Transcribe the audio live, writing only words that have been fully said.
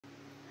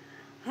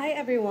Hi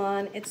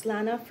everyone, it's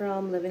Lana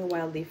from Living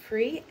Wildly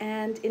Free,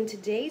 and in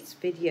today's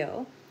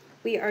video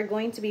we are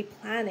going to be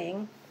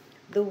planning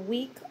the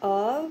week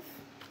of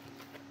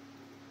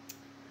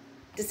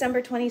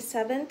December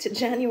 27 to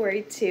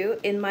January 2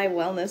 in my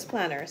wellness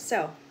planner.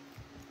 So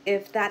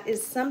if that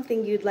is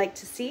something you'd like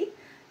to see,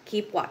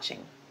 keep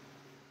watching.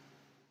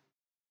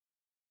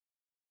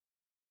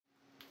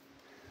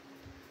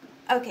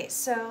 Okay,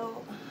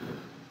 so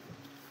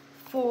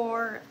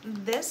for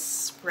this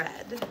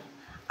spread,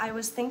 I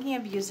was thinking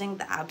of using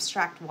the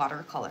abstract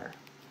watercolor.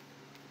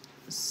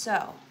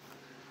 So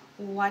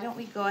why don't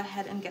we go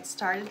ahead and get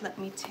started? Let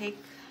me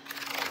take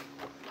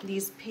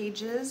these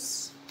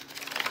pages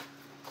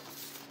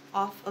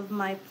off of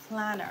my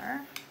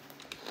planner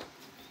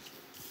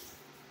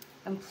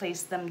and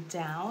place them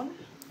down.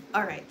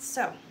 All right,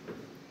 so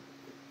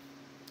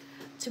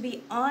to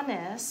be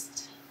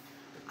honest,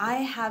 I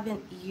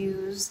haven't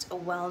used a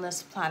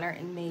wellness planner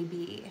in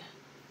maybe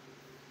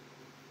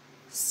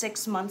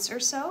 6 months or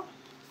so.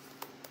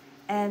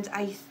 And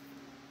I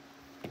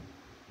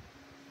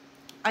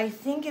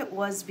think it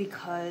was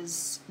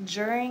because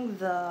during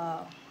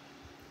one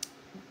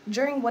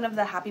of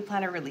the Happy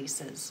Planner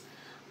releases,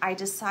 I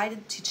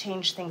decided to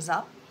change things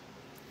up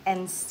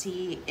and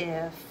see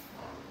if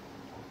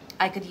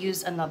I could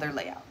use another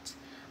layout.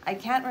 I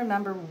can't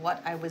remember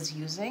what I was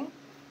using.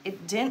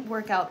 It didn't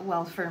work out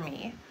well for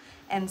me.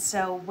 And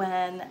so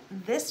when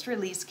this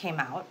release came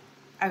out,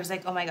 I was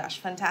like, oh my gosh,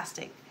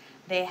 fantastic.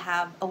 They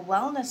have a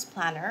wellness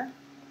planner,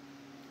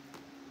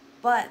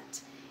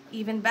 but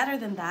even better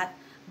than that,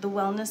 the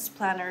wellness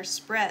planner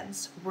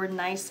spreads were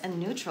nice and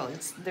neutral.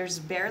 There's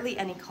barely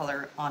any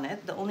color on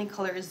it. The only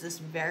color is this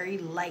very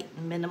light,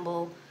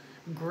 minimal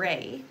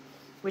gray,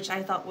 which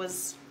I thought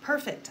was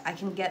perfect. I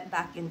can get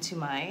back into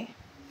my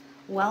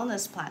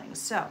wellness planning.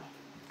 So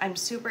I'm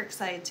super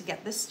excited to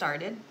get this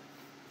started.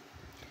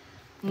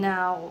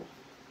 Now,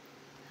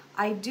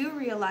 I do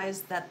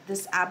realize that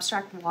this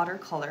abstract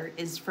watercolor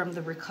is from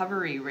the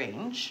recovery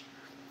range.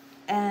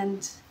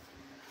 And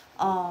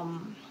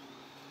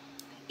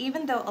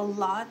even though a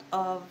lot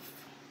of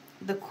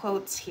the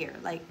quotes here,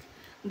 like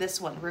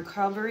this one,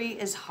 recovery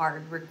is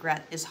hard,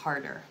 regret is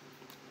harder.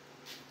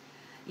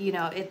 You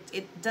know,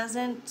 it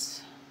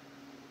doesn't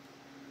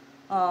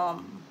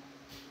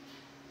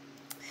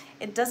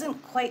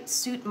quite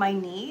suit my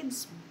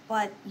needs,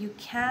 but you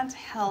can't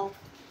help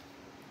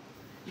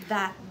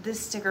that this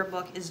sticker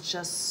book is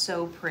just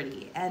so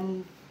pretty.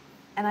 And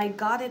I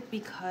got it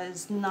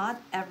because not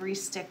every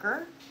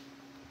sticker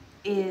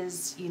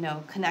is, you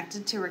know,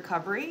 connected to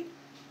recovery.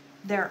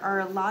 There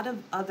are a lot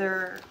of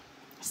other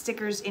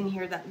stickers in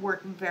here that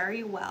work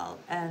very well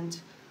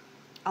and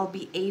I'll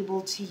be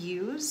able to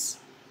use.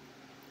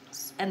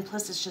 And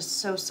plus it's just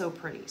so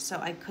pretty.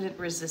 So I couldn't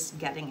resist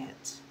getting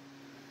it.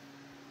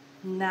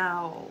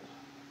 Now,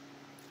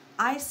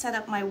 I set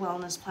up my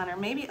wellness planner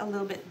maybe a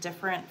little bit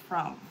different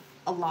from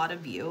a lot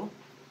of you.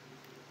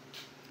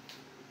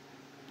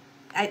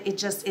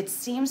 It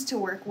seems to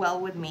work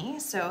well with me,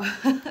 so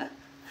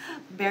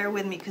bear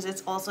with me because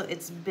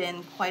it's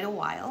been quite a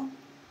while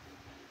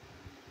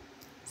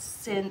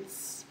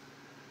since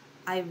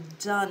I've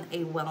done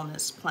a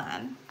wellness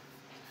plan.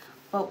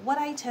 But what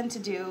I tend to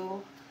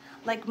do,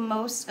 like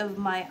most of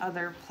my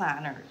other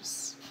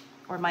planners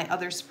or my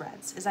other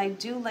spreads, is I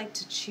do like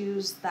to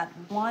choose that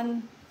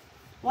one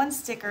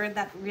sticker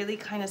that really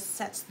kind of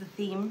sets the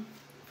theme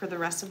for the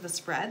rest of the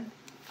spread.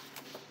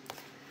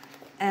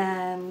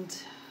 And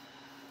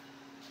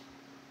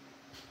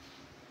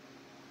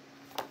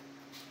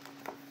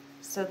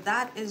so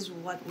that is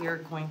what we are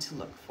going to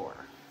look for.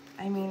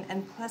 I mean,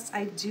 and plus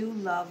I do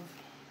love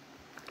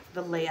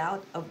the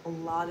layout of a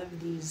lot of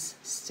these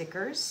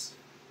stickers.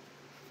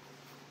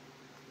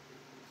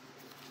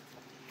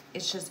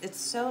 It's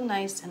so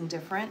nice and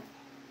different.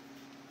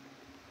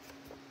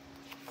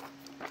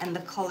 And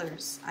the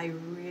colors, I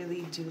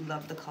really do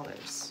love the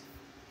colors.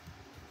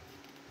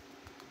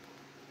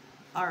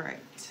 All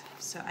right,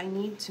 so I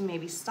need to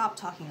maybe stop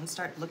talking and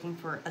start looking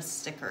for a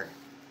sticker.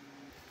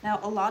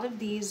 Now, a lot of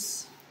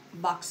these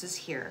boxes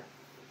here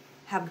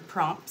have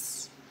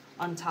prompts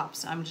on top,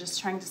 so I'm just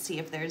trying to see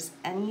if there's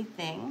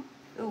anything.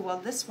 Oh, well,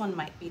 this one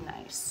might be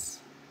nice.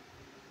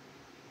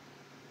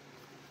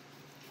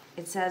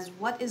 It says,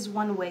 what is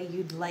one way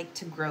you'd like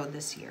to grow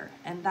this year?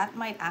 And that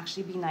might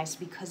actually be nice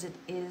because it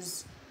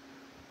is,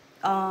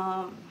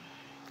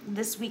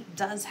 this week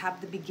does have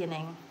the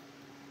beginning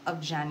of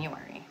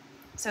January.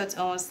 So it's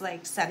almost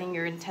like setting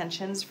your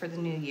intentions for the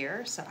new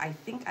year. So I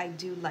think I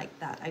do like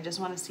that. I just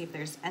want to see if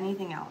there's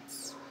anything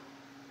else.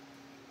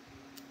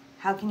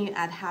 How can you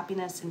add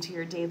happiness into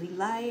your daily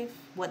life?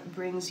 What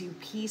brings you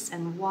peace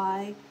and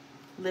why?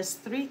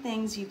 List 3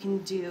 things you can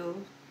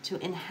do to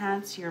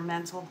enhance your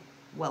mental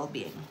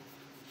well-being.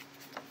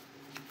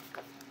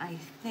 I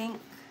think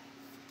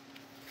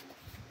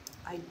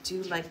I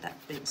do like that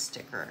big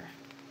sticker.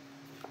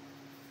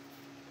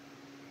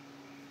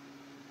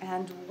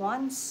 And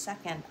 1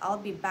 second, I'll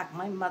be back.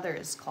 My mother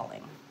is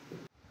calling.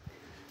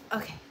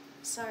 Okay,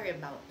 sorry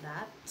about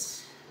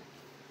that.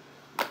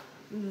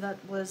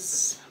 That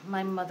was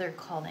my mother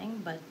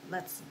calling, but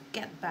let's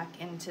get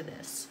back into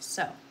this.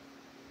 So,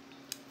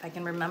 if I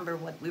can remember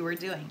what we were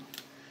doing.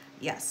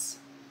 Yes,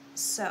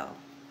 so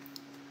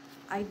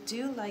I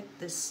do like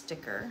this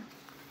sticker.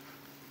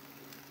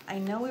 I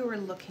know we were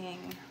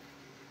looking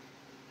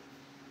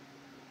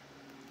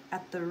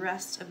at the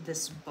rest of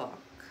this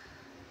book.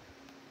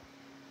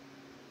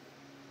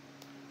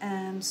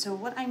 And so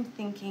what I'm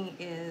thinking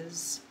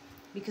is,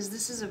 because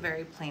this is a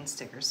very plain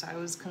sticker, so I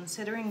was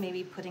considering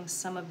maybe putting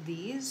some of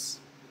these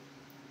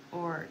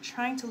or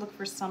trying to look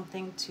for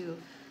something to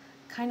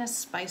kind of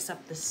spice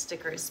up the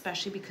sticker,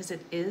 especially because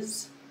it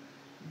is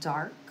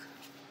dark.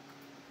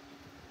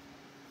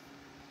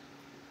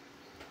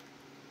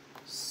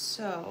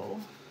 So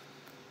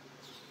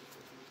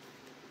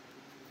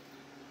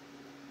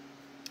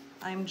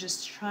I'm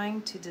just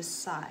trying to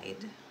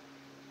decide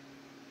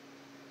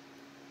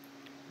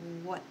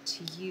what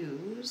to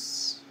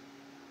use.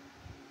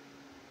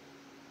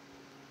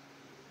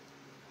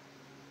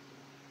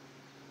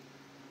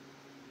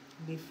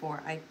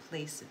 Before I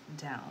place it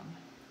down.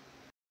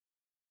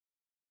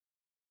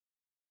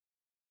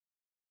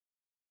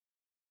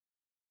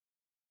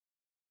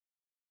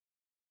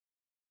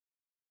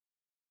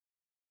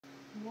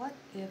 What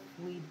if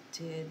we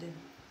did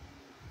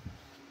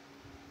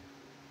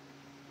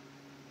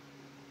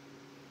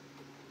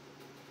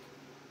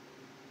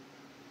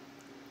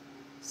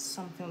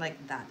something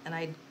like that, and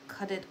I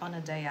cut it on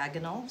a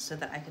diagonal so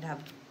that I could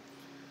have,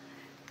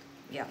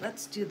 yeah,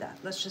 let's do that.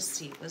 Let's just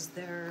see, was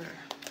there,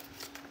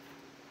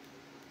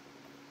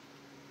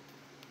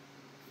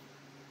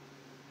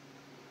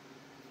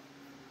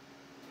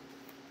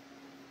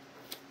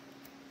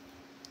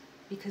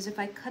 because if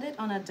I cut it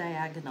on a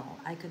diagonal,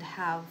 I could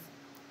have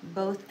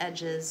both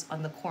edges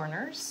on the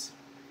corners.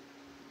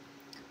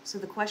 So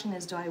the question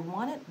is, do I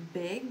want it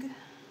big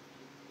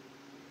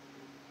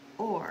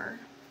or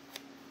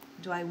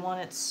do I want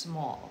it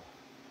small?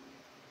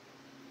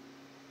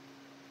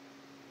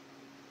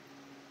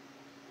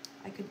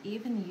 I could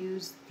even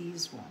use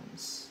these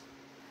ones.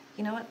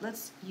 You know what,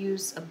 let's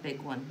use a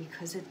big one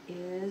because it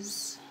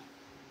is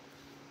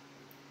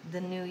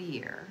the new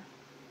year.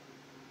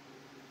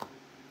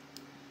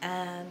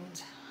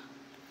 And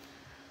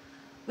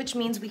which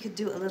means we could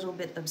do a little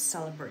bit of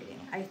celebrating.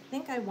 I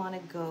think I want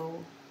to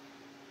go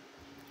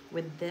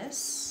with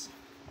this.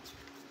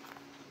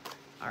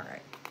 All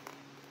right.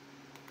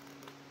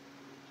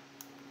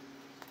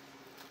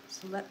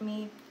 So let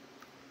me,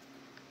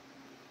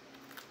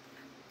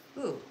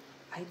 ooh,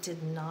 I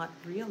did not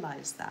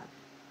realize that.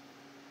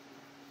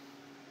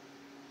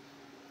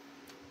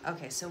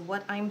 Okay, so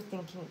what I'm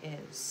thinking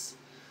is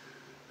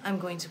I'm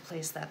going to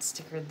place that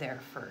sticker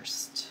there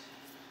first.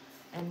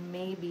 And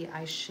maybe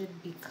I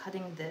should be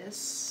cutting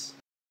this.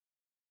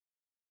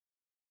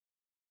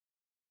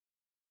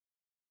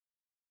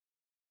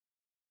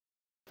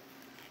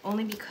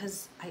 Only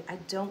because I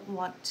don't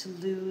want to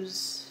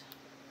lose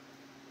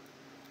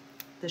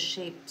the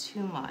shape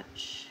too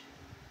much.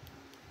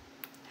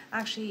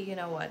 Actually, you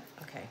know what?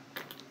 Okay.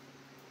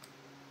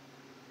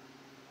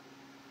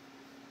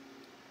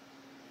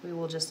 We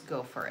will just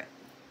go for it.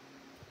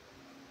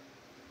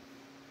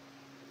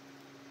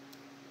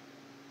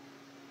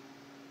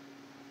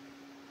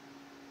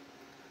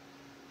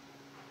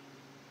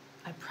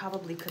 I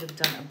probably could have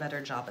done a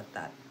better job at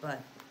that,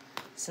 but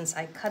since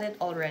I cut it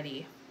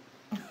already,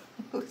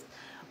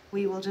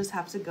 we will just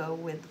have to go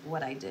with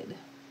what I did.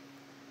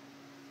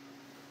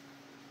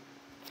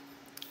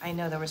 I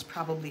know there was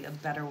probably a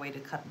better way to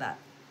cut that.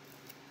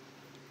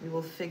 We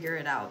will figure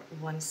it out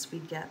once we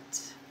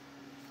get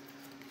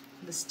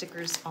the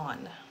stickers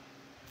on.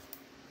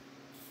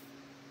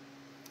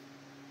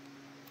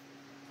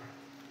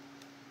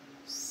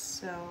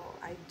 So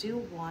I do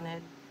want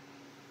it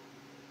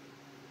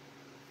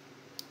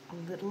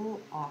a little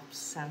off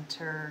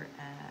center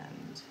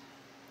and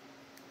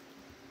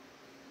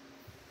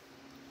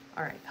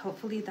all right,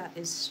 hopefully that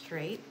is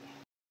straight.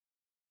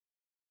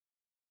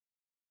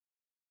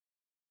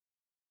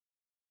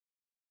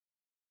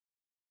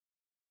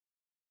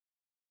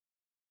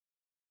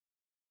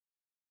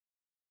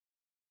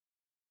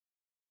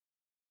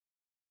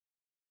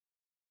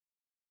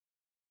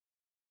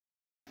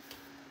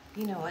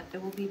 You know what,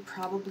 it will be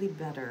probably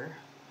better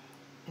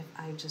if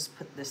I just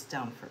put this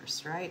down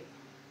first, right?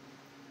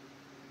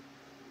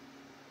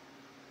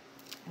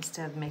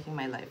 Instead of making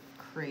my life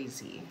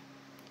crazy.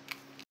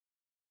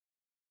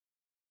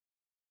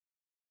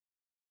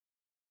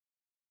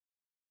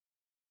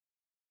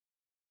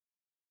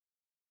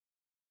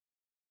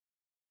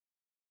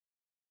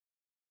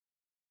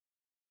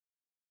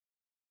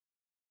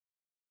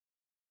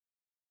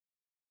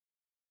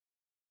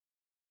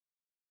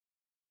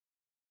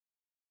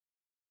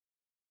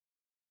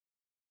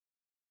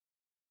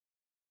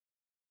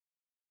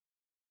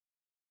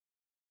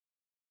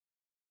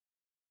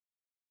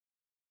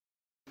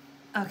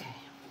 Okay,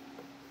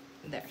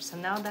 there, so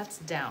now that's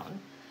down.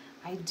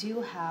 I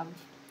do have,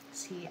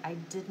 see, I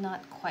did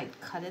not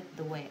quite cut it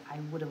the way I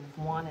would have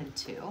wanted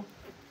to,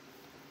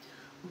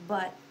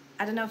 but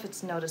I don't know if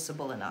it's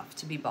noticeable enough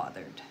to be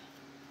bothered.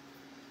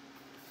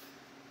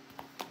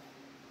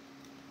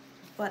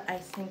 But I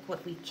think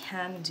what we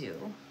can do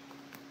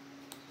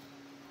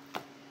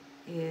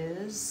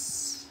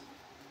is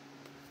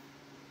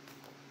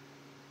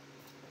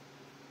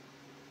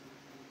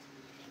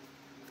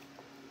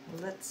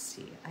let's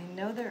see. I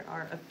know there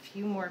are a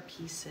few more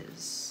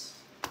pieces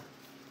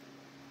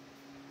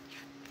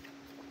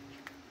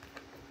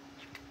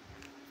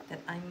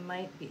that I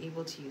might be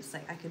able to use.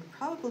 Like I could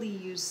probably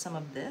use some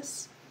of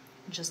this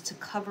just to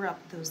cover up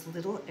those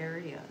little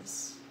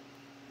areas.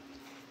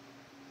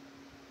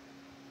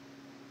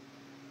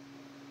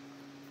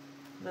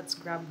 Let's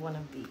grab one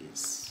of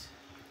these,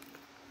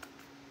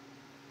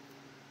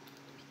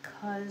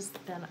 because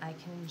then I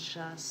can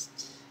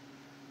just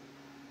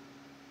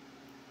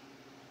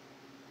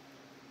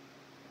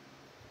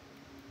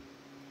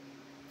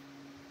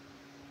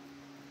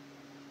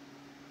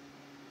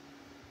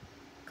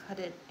cut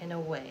it in a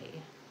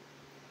way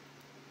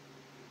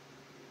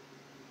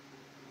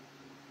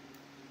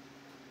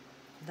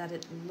that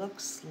it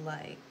looks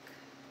like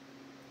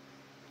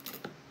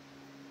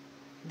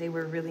they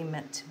were really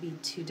meant to be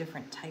two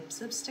different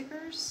types of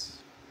stickers.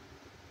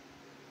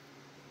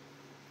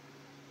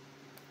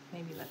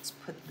 Maybe let's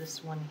put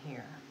this one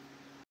here.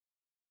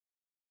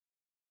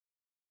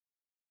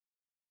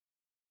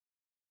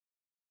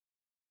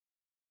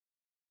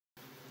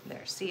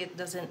 There, see, it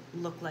doesn't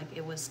look like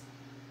it was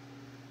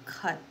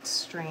cut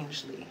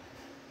strangely.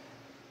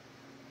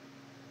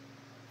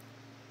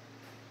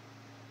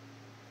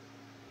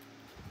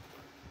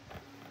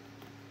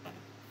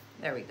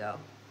 There we go.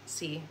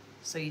 See?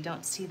 So you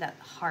don't see that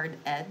hard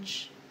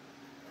edge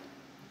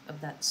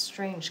of that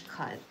strange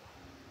cut.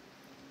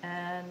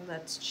 And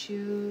let's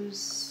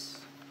choose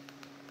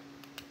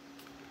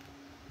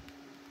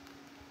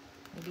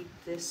maybe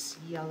this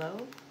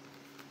yellow.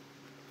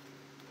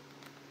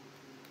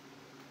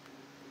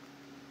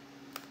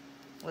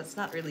 Well, it's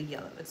not really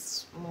yellow,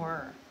 it's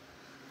more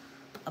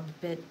a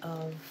bit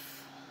of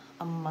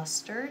a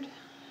mustard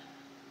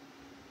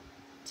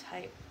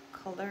type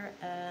color,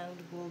 and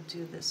we'll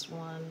do this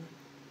one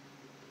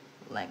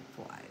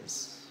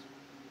lengthwise.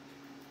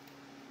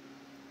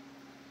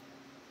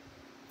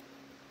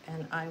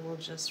 And I will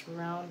just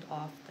round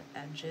off the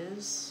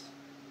edges.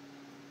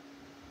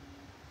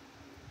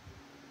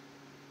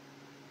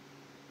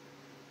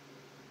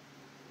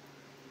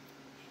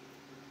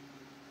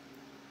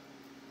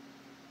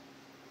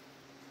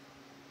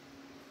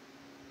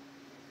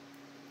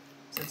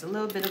 So it's a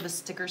little bit of a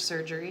sticker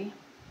surgery.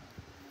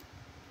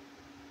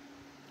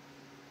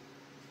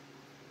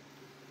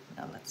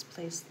 Now let's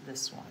place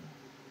this one.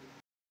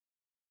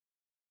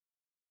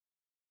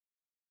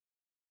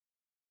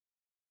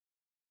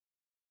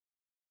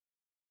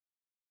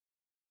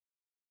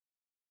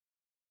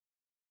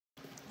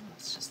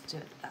 Let's just do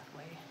it that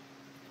way.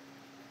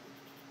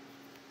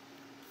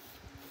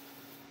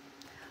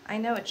 I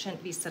know it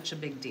shouldn't be such a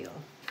big deal,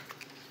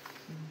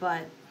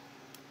 but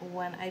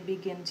when I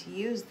begin to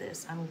use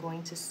this, I'm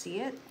going to see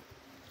it.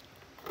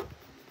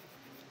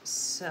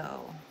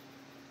 So,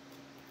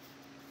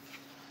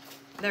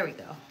 there we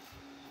go.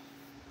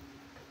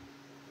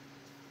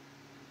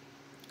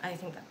 I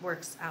think that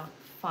works out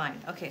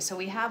fine. Okay, so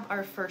we have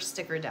our first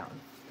sticker down.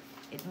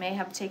 It may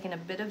have taken a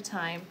bit of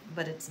time,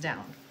 but it's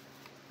down.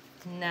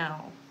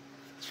 Now,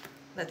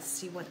 let's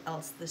see what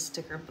else the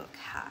sticker book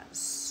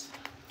has.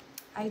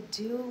 I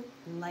do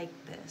like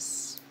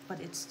this,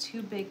 but it's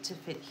too big to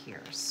fit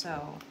here,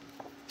 so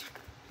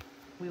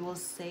we will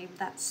save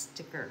that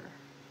sticker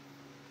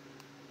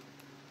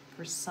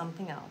for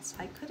something else.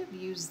 I could have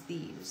used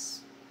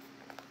these.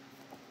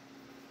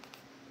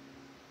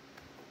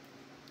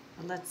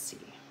 But let's see.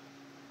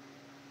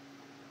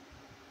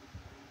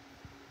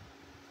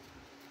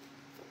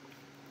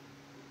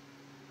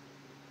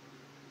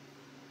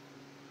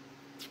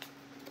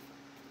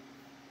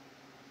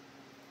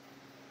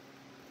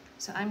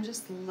 So I'm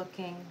just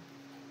looking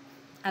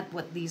at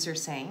what these are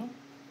saying.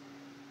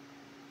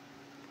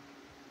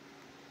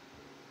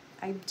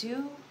 I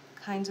do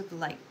kind of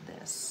like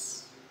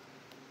this.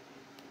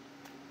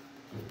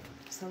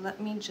 So let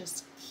me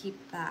just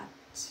keep that.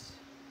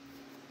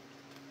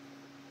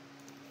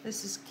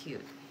 This is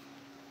cute.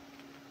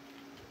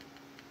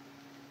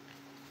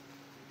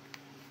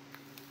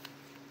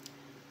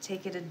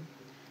 Take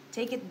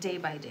it day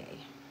by day.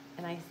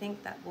 And I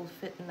think that will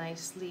fit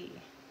nicely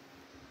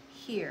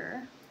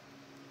here.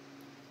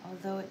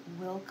 Although it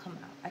will come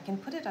out. I can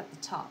put it at the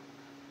top.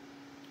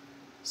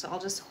 So I'll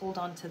just hold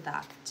on to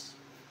that.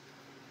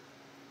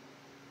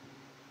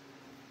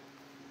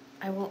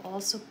 I will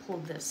also pull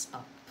this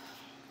up.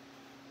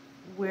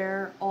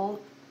 We're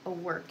all a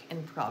work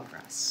in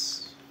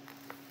progress.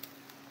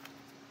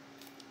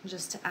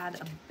 Just to add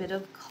a bit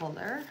of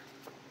color.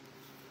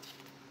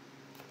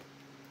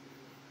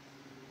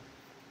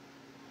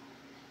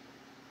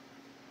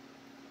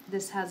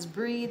 This has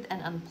breathe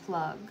and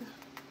unplug.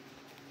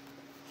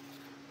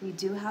 We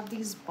do have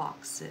these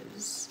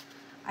boxes.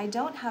 I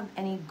don't have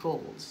any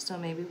gold, so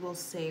maybe we'll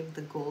save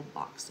the gold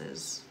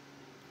boxes.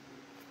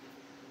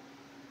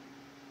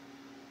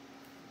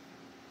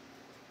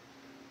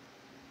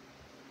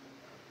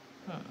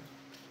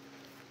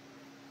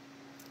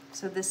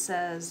 So this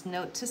says,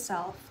 note to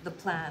self, the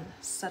plan,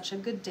 such a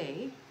good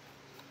day.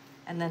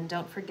 And then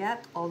don't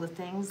forget all the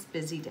things,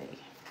 busy day.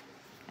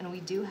 And we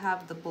do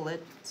have the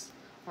bullets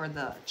or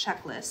the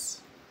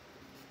checklist.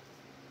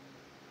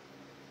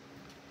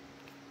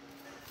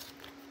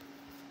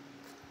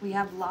 We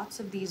have lots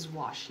of these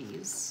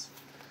washies.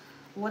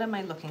 What am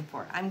I looking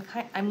for?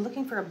 I'm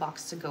looking for a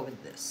box to go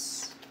with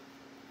this.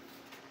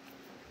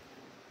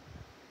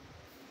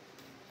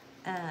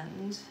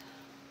 And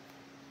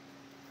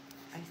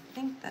I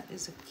think that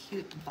is a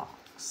cute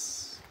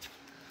box.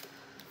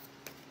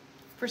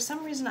 For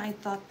some reason I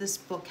thought this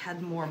book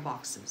had more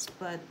boxes,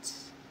 but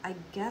I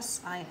guess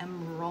I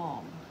am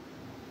wrong.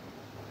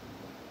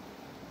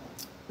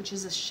 Which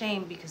is a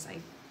shame because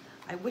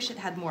I wish it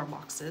had more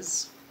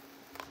boxes.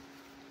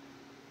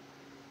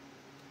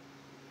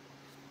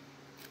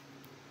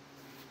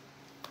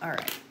 All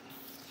right.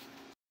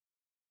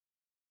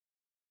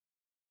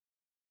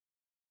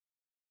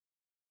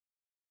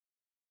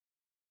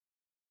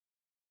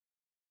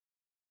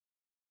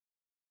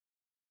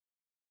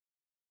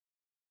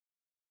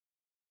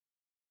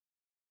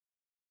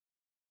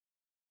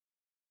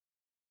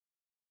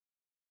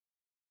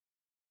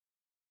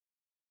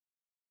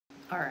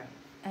 All right,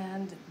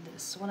 and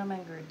this, what am I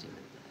going to do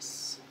with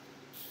this?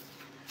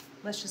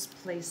 Let's just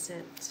place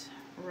it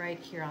right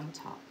here on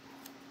top.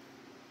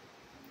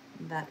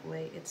 That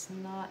way it's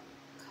not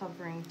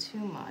covering too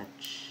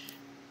much.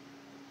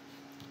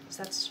 Is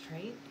that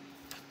straight?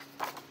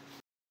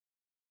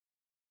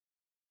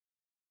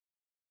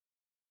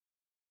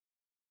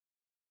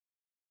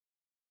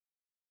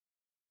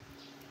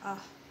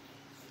 Ah,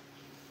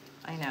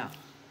 I know.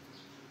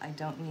 I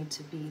don't need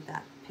to be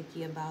that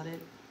picky about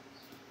it.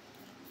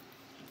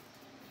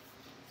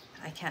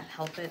 I can't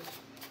help it.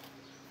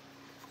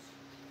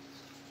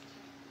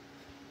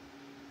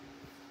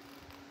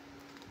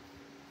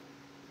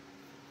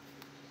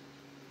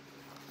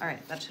 All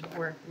right, that should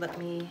work. Let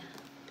me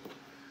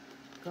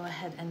go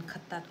ahead and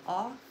cut that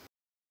off.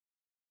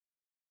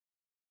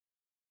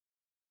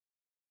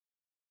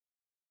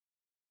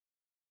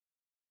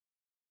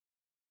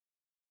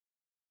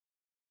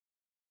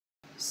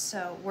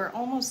 So we're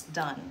almost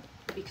done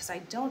because I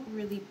don't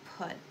really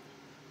put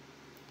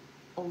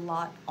a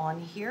lot on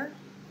here.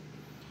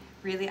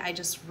 Really, I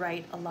just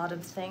write a lot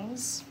of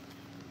things.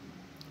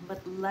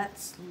 But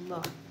let's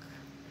look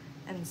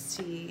and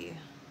see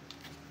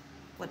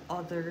what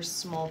other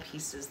small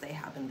pieces they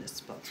have in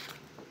this book.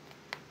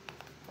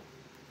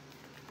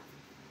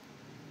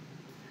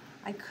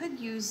 I could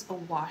use a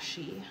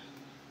washi,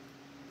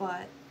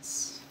 but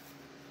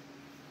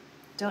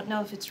don't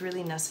know if it's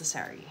really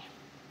necessary.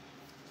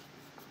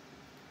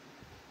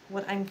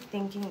 What I'm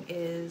thinking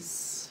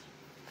is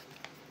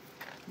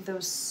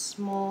those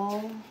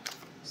small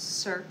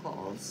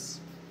circles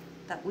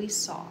that we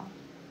saw.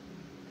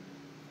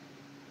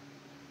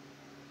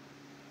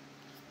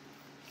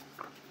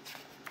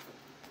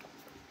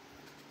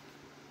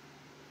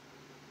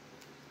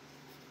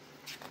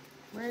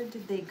 Where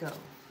did they go?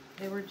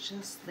 They were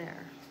just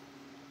there.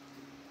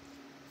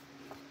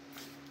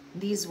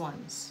 These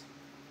ones.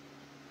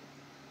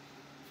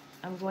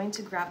 I'm going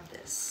to grab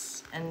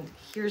this, and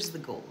here's the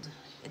gold.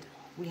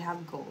 We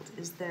have gold.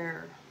 Is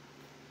there...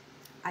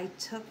 I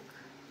took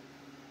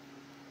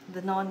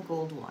the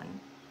non-gold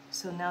one.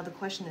 So now the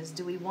question is,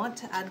 do we want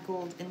to add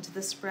gold into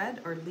the spread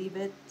or leave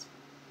it?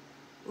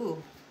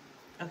 Ooh,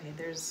 okay,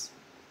 there's...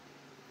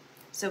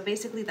 So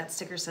basically that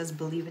sticker says,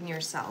 believe in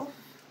yourself.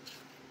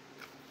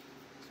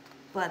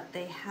 But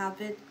they have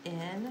it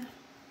in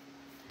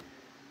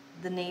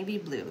the navy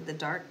blue, the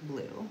dark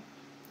blue.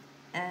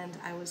 And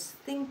I was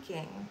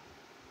thinking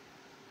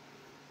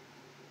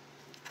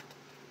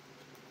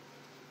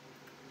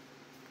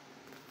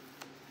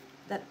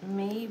that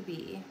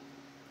maybe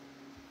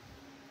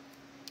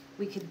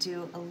we could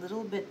do a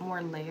little bit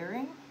more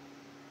layering.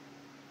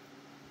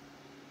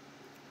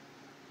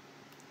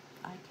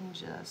 I can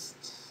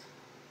just...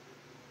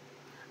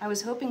 I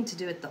was hoping to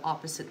do it the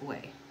opposite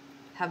way.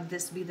 Have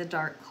this be the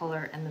dark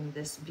color and then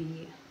this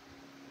be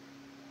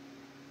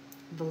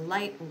the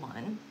light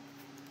one.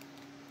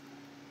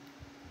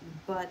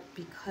 But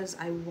because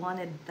I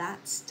wanted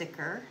that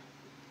sticker,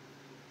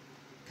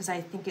 because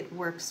I think it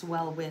works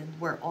well with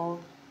we're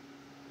all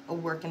a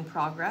work in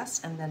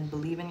progress, and then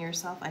believe in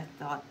yourself, I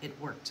thought it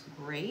worked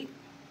great.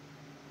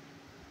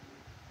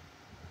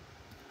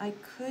 I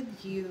could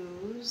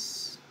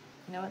use,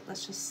 you know what,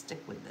 let's just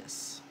stick with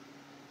this.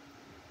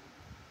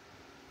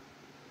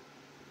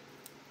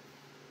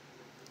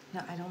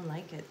 No, I don't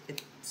like it.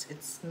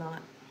 It's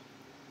not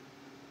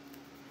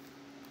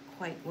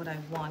quite what I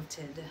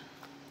wanted.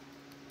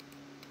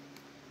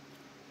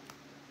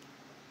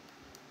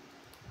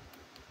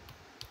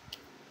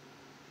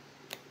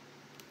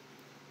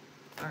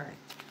 All right,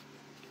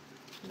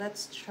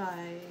 let's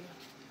try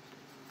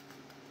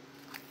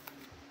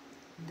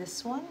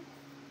this one.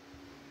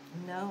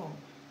 No.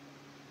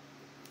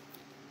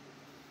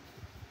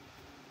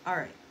 All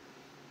right.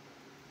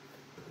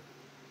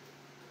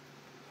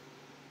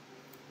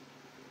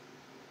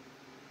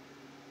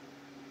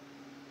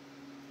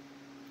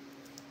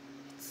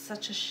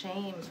 such a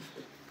shame.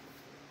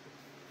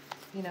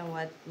 You know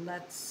what?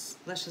 Let's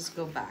just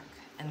go back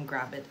and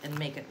grab it and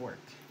make it work.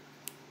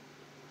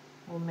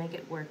 We'll make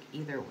it work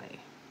either way.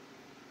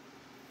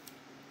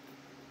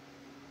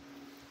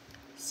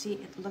 See,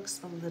 it looks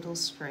a little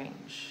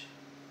strange,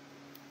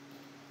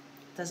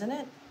 doesn't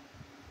it?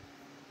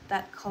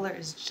 That color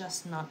is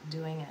just not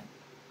doing it.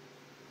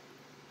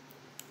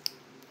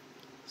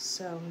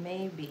 So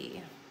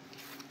maybe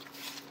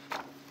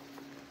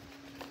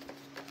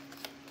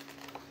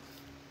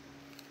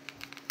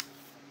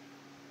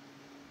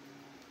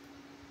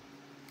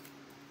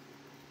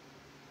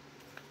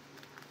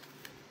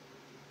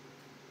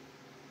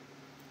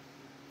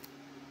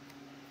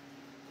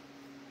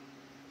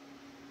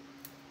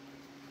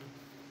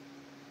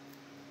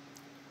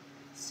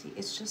see,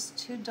 it's just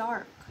too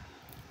dark.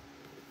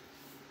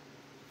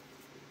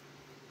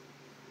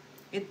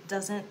 It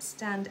doesn't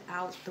stand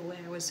out the way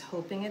I was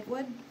hoping it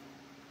would.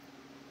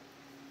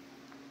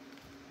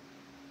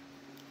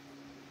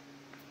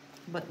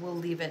 But we'll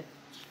leave it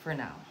for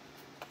now,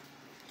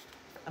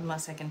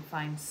 unless I can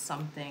find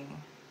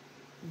something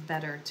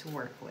better to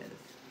work with.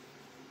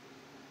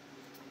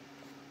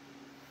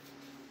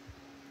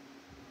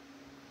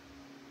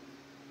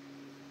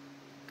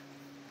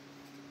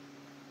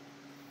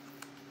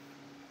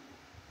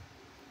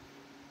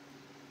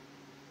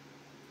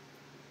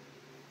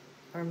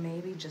 Or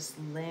maybe just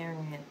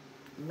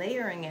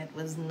layering it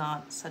was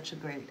not such a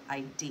great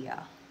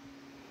idea.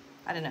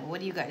 I don't know,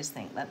 what do you guys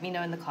think? Let me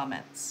know in the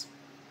comments.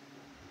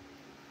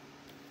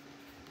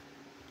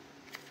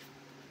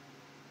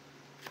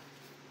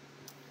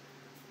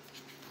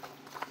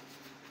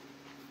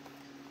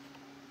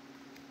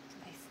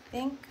 I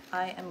think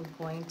I am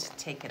going to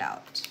take it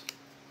out.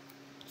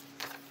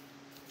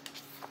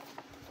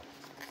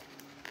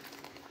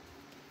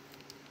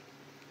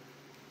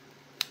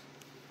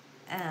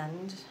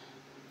 And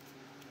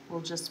we'll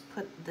just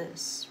put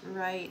this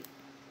right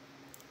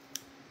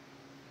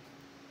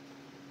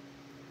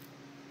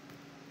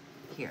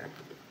here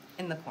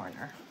in the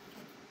corner.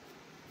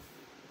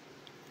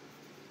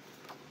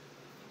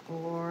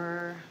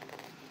 Or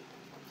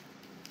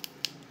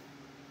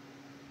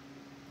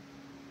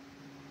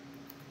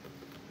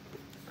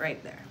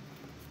right there.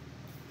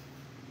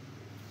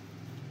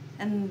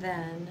 And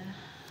then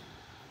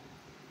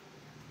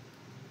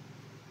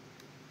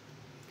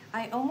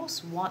I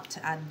almost want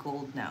to add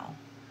gold now,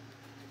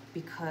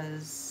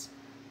 because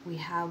we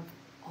have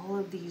all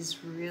of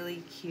these really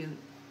cute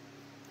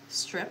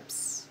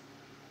strips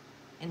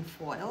in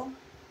foil.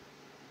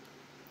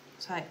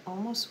 So I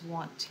almost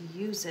want to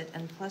use it,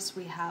 and plus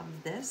we have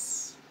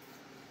this.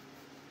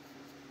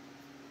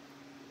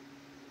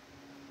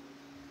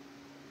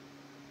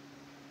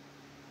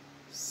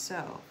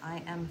 So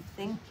I am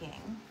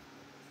thinking,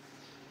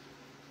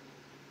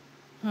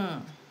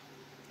 well,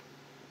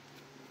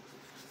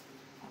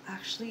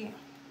 actually,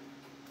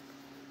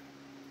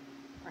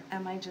 or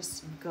am I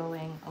just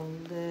going a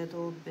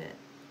little bit?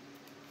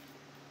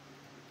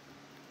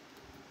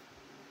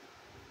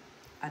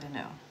 I don't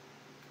know.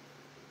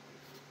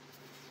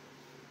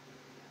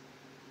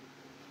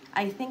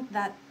 I think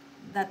that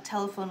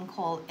telephone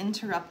call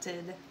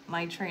interrupted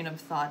my train of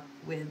thought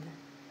with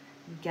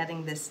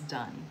getting this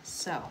done.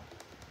 So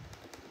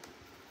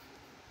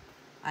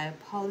I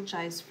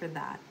apologize for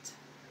that.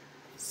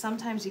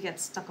 Sometimes you get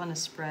stuck on a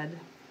spread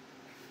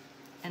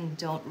and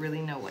don't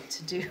really know what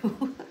to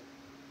do.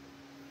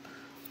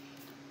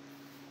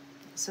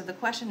 So the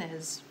question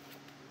is,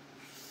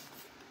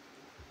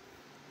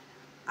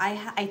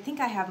 I think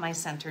I have my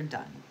center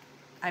done.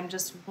 I'm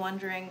just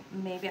wondering,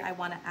 maybe I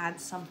want to add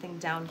something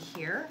down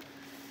here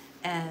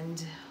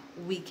and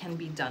we can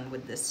be done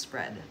with this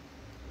spread.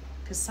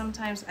 Because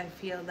sometimes I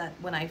feel that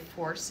when I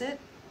force it,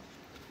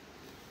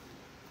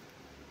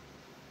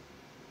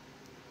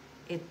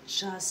 it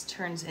just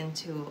turns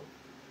into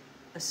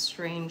a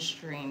strange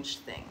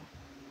thing.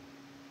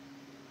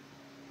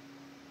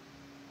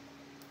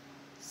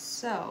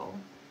 So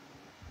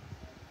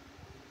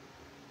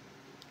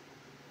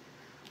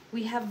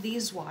we have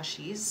these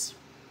washies.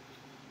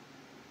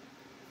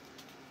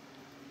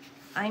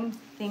 I'm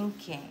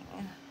thinking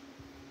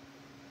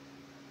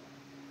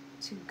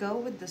to go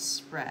with the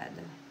spread.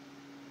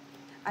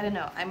 I don't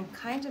know, I'm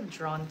kind of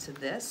drawn to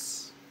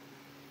this.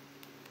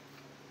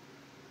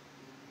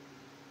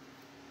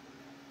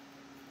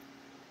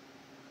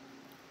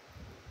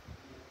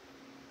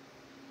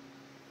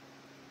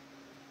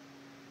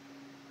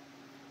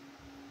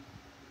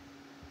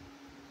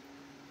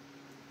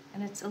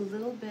 And it's a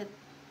little bit,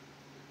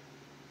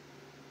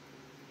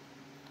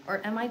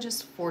 or am I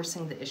just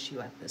forcing the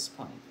issue at this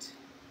point?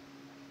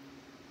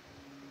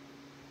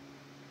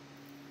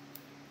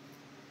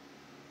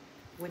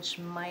 Which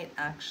might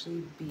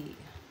actually be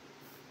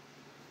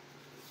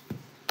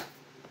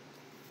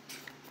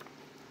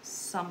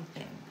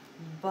something,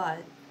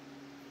 but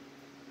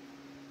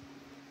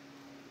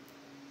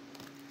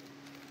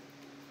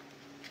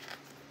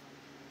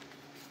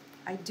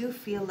I do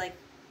feel like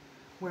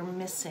we're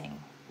missing,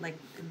 like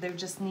there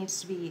just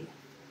needs to be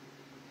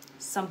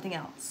something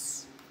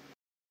else.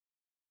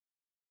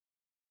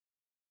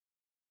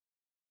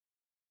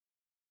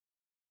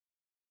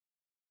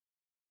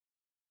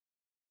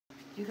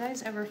 Do you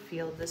guys ever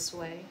feel this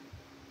way?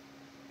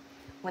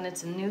 When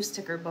it's a new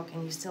sticker book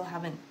and you still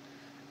haven't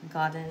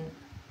gotten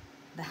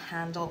the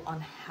handle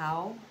on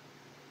how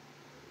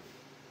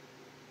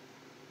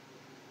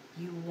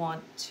you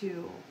want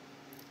to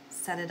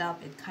set it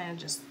up, it kind of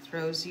just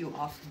throws you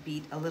off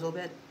beat a little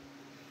bit.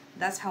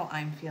 That's how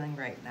I'm feeling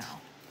right now.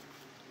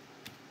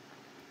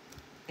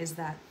 Is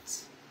that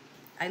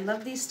I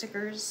love these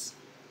stickers.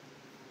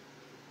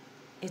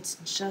 It's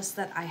just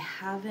that I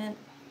haven't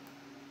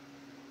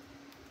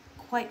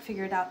quite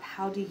figured out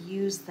how to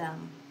use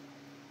them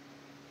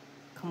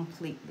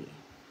completely.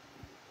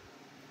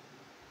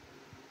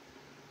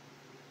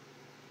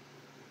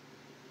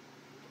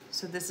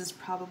 So this is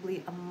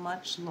probably a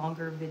much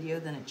longer video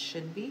than it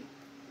should be.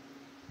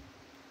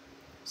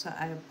 So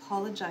I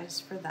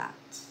apologize for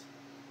that.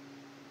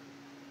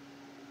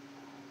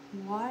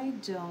 Why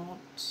do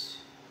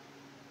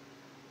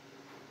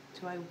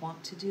I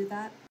want to do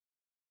that?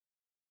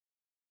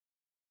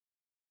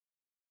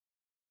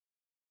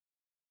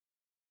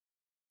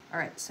 All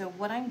right, so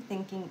what I'm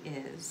thinking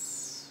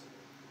is,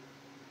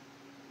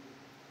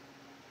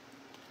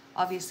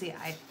 obviously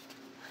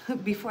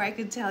before I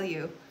could tell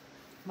you,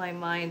 my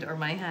mind or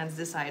my hands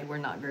decide we're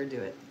not gonna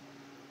do it.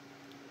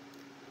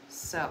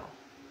 So,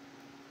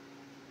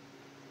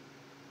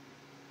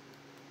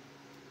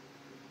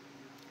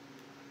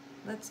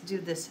 let's do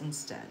this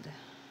instead.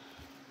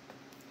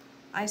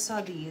 I saw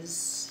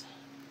these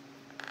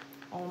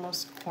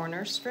almost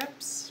corner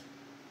strips,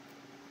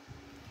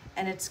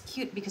 and it's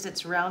cute because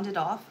it's rounded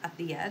off at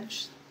the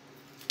edge.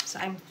 So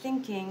I'm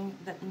thinking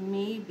that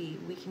maybe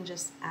we can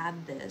just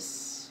add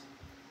this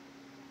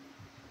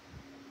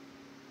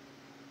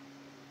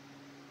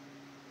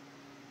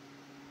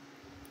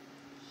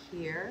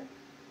here.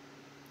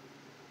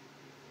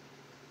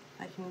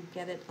 I can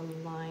get it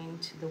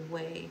aligned to the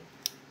way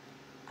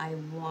I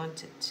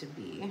want it to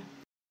be.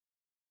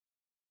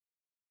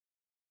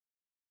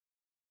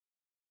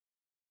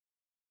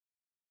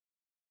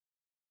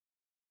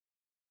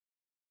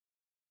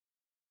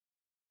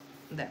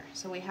 There,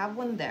 so we have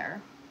one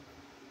there.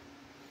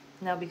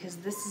 Now because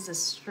this is a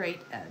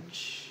straight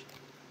edge,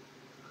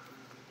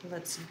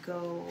 let's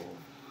go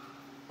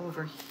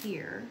over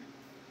here,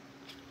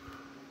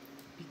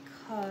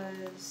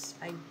 because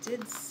I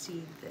did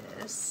see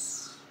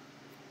this,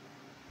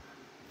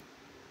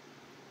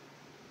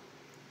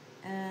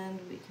 and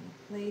we can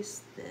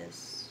place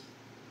this.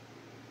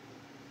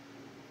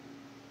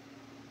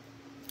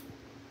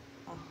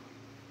 Oh.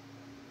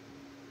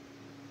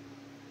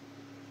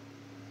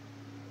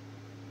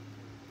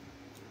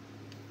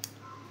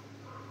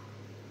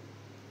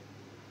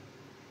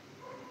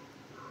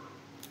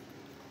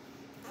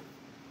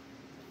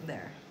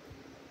 There.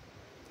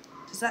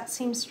 Does that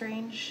seem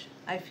strange?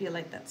 I feel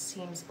like that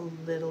seems a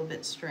little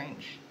bit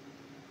strange.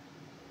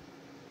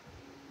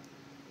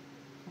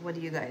 What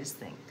do you guys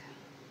think?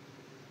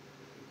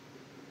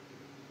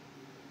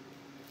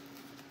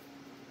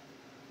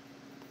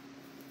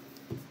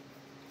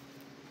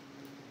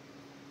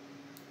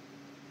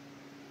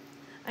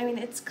 I mean,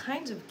 it's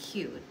kind of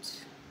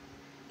cute.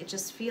 It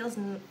just feels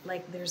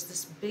like there's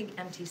this big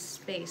empty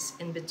space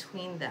in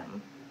between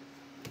them.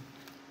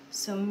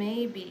 So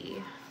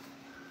maybe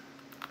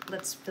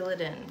let's fill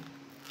it in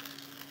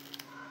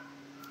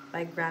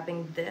by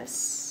grabbing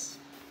this,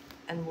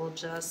 and we'll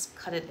just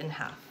cut it in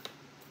half.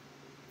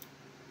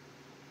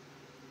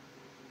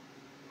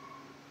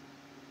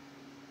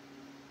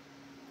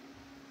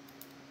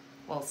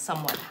 Well,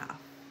 somewhat half.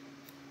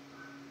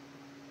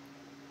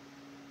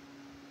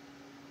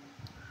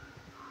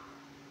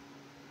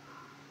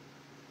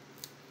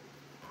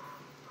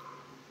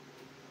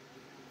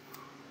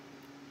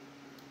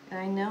 And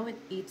I know it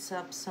eats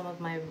up some of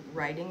my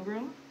writing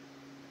room,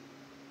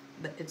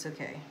 but it's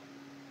okay.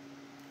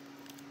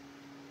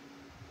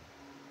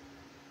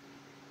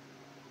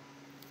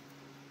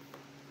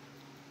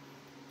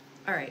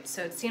 All right,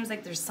 so it seems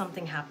like there's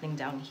something happening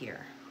down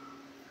here.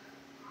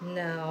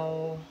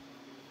 No.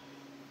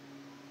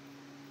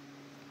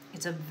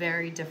 It's a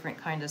very different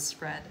kind of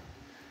spread.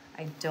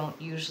 I don't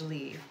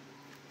usually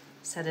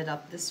set it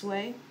up this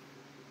way.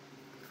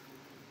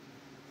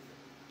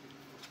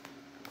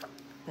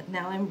 But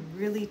now I'm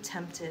really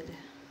tempted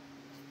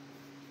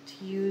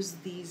to use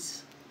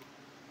these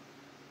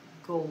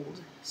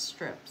gold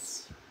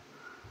strips.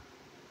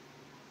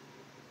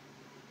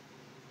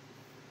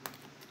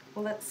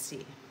 Well, let's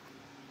see.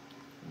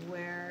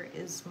 Where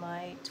is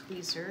my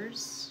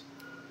tweezers?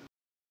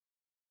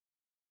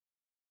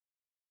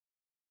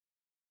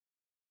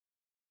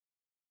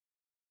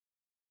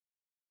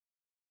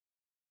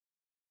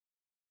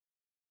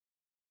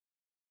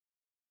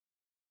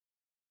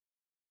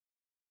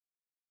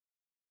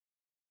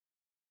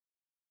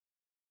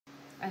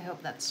 I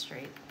hope that's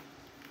straight.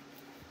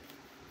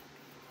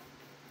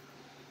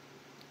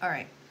 All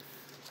right.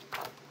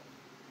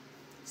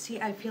 See,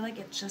 I feel like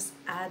it just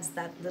adds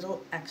that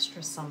little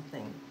extra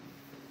something.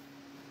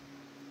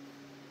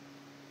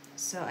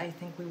 So I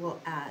think we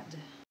will add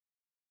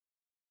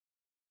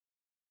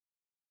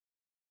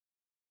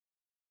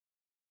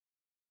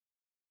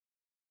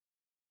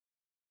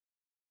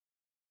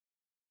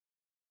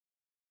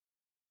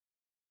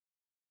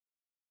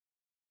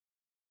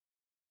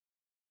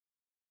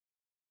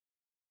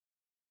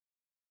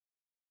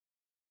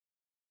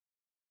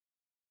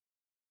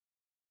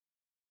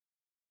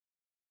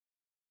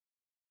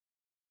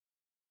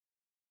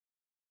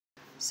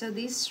So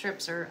these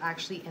strips are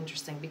actually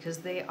interesting because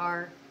they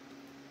are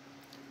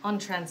on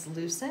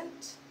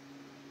translucent.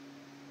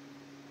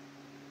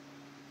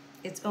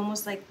 It's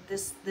almost like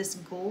this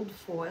gold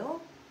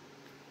foil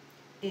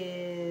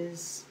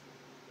is,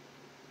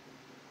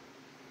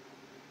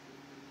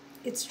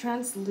 it's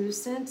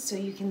translucent so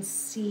you can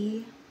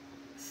see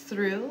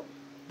through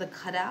the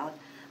cutout,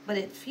 but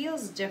it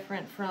feels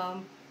different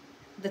from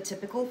the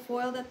typical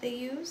foil that they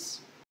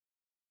use.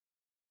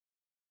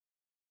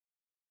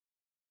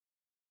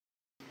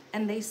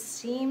 And they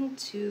seem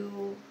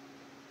to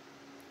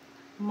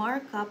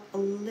mark up a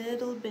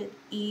little bit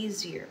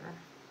easier,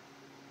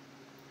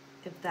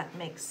 if that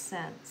makes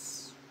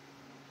sense.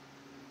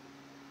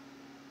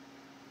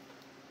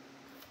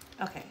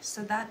 Okay,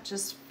 so that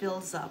just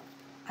fills up.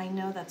 I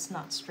know that's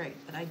not straight,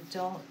 but I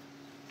don't,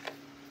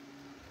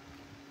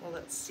 well,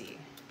 let's see.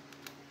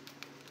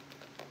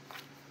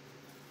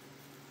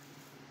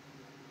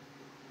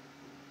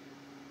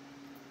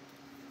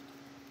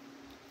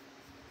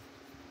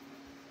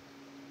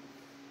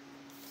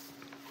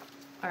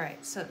 All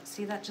right, so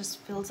see, that just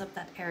fills up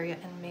that area,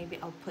 and maybe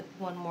I'll put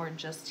one more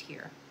just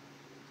here.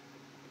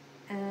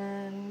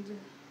 And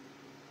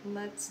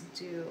let's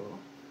do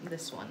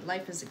this one,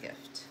 Life is a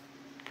Gift.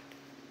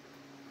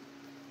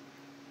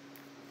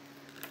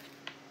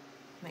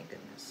 My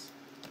goodness.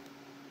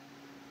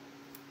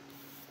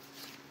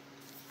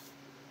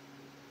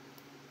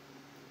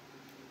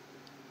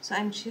 So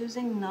I'm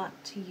choosing not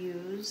to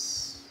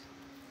use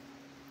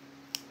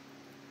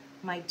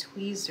my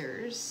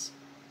tweezers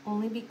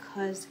only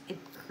because it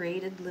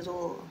created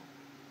little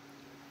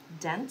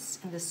dents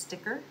in the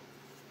sticker.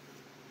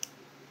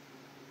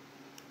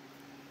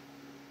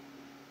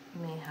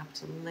 May have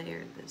to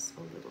layer this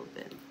a little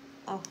bit.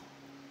 Oh.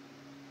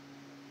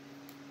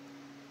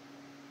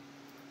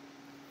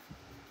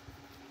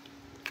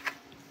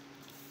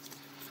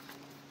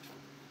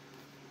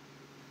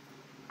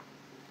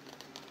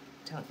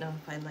 Don't know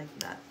if I like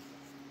that.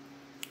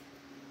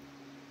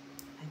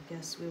 I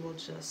guess we will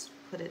just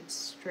put it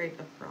straight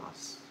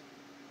across.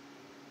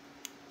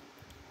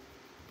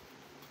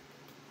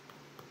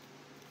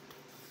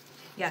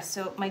 Yeah,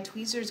 so my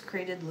tweezers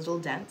created little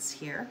dents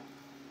here,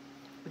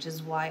 which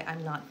is why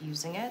I'm not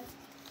using it.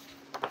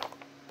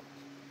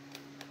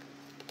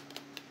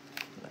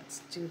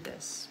 Let's do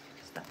this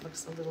because that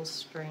looks a little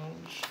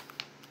strange.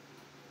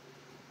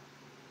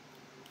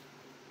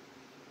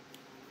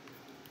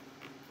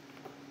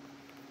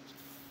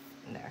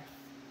 There.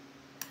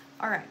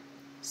 All right,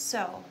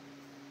 so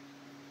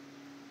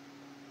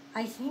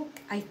I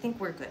think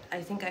we're good.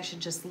 I think I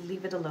should just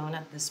leave it alone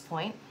at this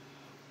point.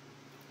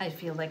 I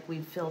feel like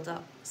we've filled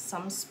up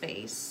some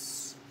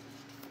space.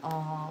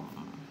 I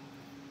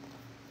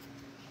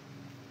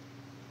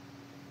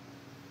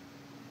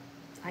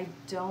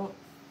don't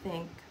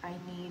think I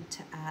need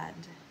to add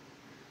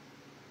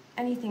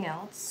anything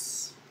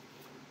else.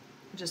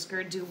 I'm just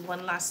gonna do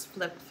one last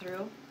flip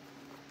through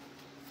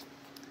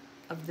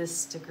of this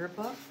sticker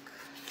book.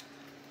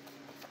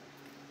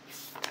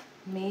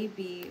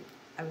 Maybe,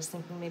 I was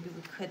thinking maybe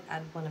we could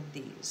add one of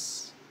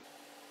these.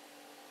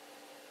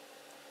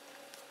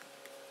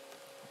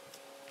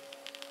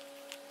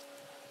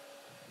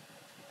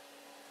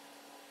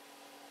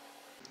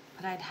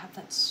 But I'd have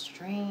that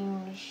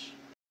strange,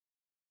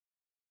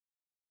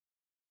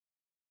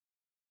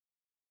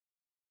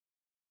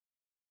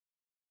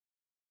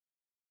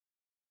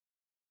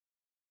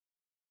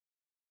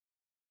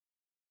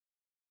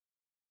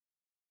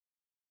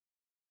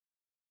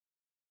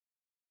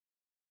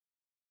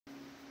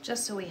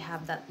 just so we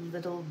have that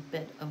little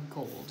bit of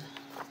gold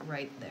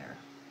right there,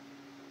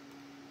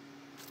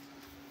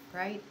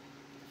 right?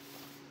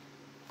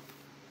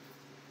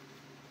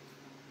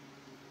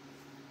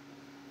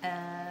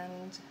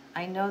 And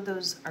I know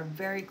those are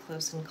very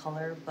close in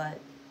color, but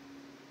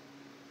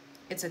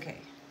it's okay.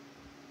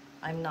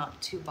 I'm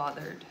not too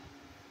bothered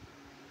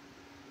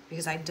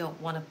because I don't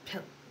want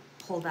to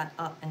pull that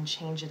up and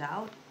change it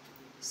out.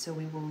 So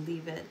we will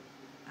leave it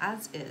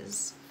as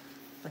is,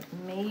 but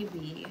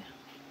maybe,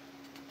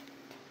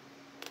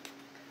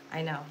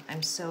 I know,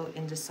 I'm so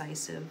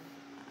indecisive.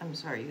 I'm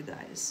sorry, you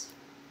guys.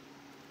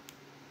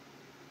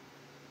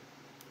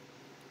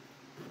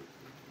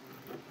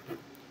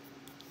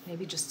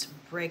 Maybe just to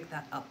break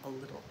that up a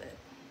little bit.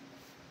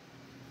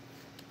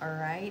 All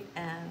right,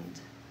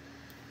 and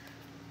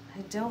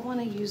I don't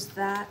want to use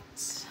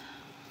that.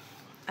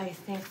 I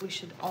think we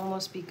should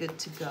almost be good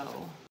to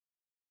go.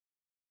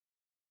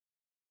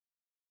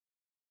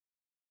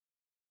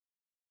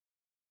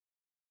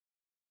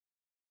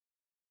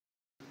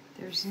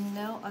 There's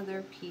no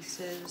other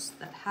pieces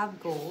that have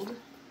gold.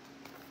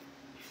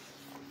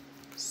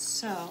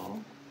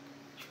 So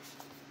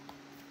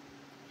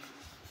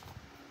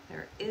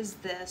there is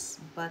this,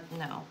 but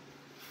no.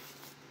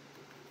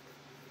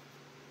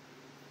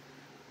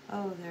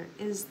 Oh, there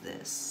is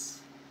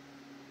this.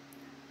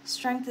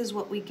 Strength is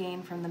what we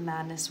gain from the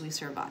madness we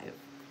survive.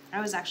 I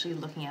was actually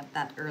looking at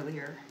that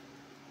earlier.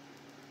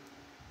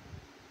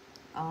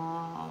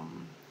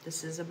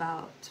 This is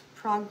about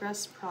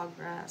progress.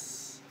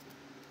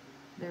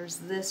 There's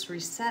this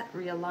reset,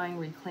 realign,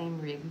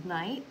 reclaim,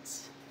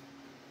 reignite.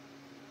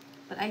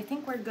 But I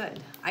think we're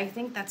good. I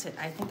think that's it.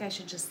 I think I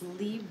should just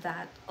leave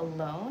that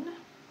alone.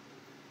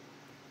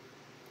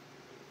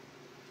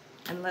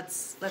 And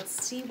let's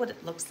see what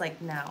it looks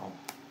like now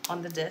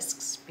on the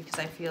discs, because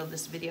I feel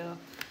this video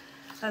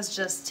has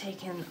just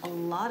taken a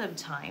lot of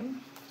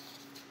time.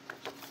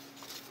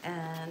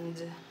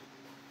 And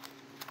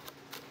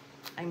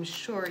I'm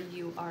sure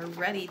you are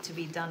ready to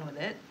be done with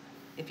it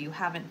if you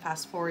haven't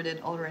fast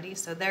forwarded already.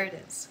 So there it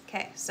is.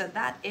 Okay, so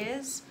that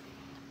is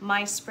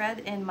my spread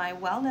in my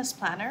wellness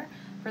planner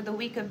for the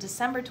week of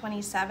December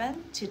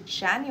 27 to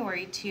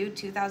January 2,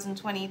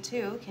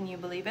 2022. Can you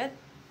believe it?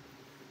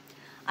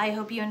 I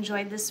hope you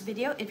enjoyed this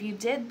video. If you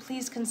did,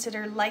 please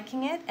consider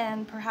liking it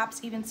and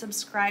perhaps even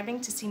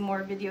subscribing to see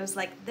more videos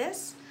like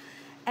this.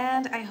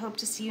 And I hope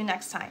to see you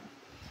next time.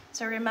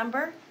 So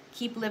remember,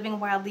 keep living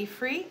wildly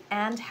free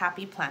and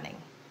happy planning.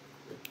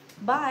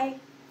 Bye.